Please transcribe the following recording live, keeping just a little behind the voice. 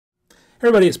Hey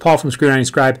everybody, it's Paul from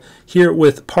ScreenwritingScribe here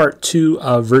with part 2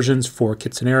 of versions for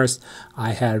Kit Scenarist.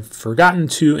 I had forgotten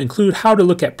to include how to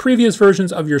look at previous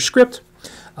versions of your script.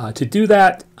 To do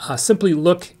that, simply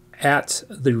look at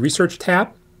the Research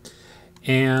tab,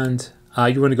 and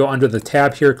you want to go under the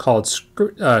tab here called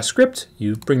Script.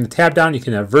 You bring the tab down, you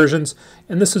can have versions,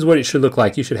 and this is what it should look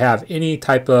like. You should have any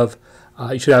type of,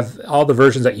 you should have all the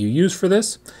versions that you use for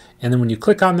this, and then when you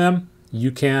click on them, you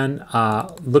can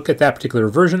look at that particular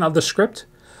version of the script.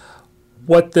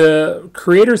 What the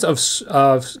creators of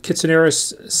Kit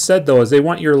Scenarist said, though, is they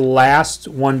want your last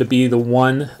one to be the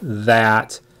one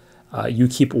that you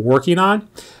keep working on.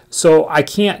 So I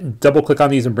can't double click on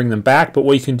these and bring them back, but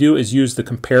what you can do is use the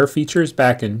compare features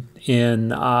back in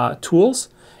Tools,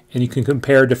 and you can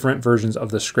compare different versions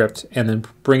of the script and then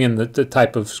bring in the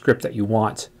type of script that you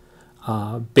want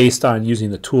based on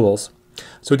using the tools.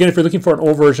 So again, if you're looking for an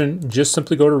old version, just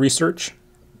simply go to Research,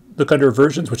 look under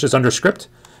Versions, which is under Script,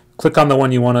 click on the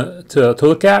one you want to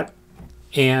look at,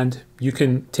 and you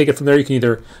can take it from there. You can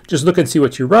either just look and see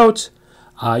what you wrote,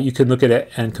 you can look at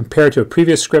it and compare it to a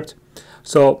previous script.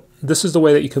 So this is the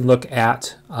way that you can look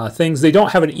at things. They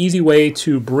don't have an easy way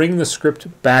to bring the script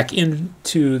back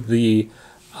into the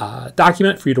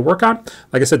document for you to work on.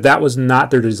 Like I said, that was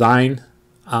not their design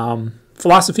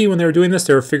philosophy when they were doing this.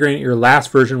 They were figuring your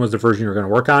last version was the version you're going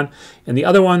to work on, and the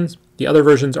other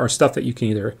versions are stuff that you can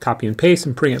either copy and paste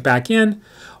and bring it back in,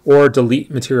 or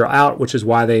delete material out, which is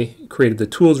why they created the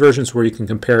tools versions where you can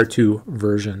compare two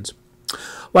versions.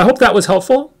 Well, I hope that was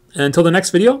helpful. And until the next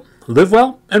video, live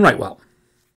well and write well.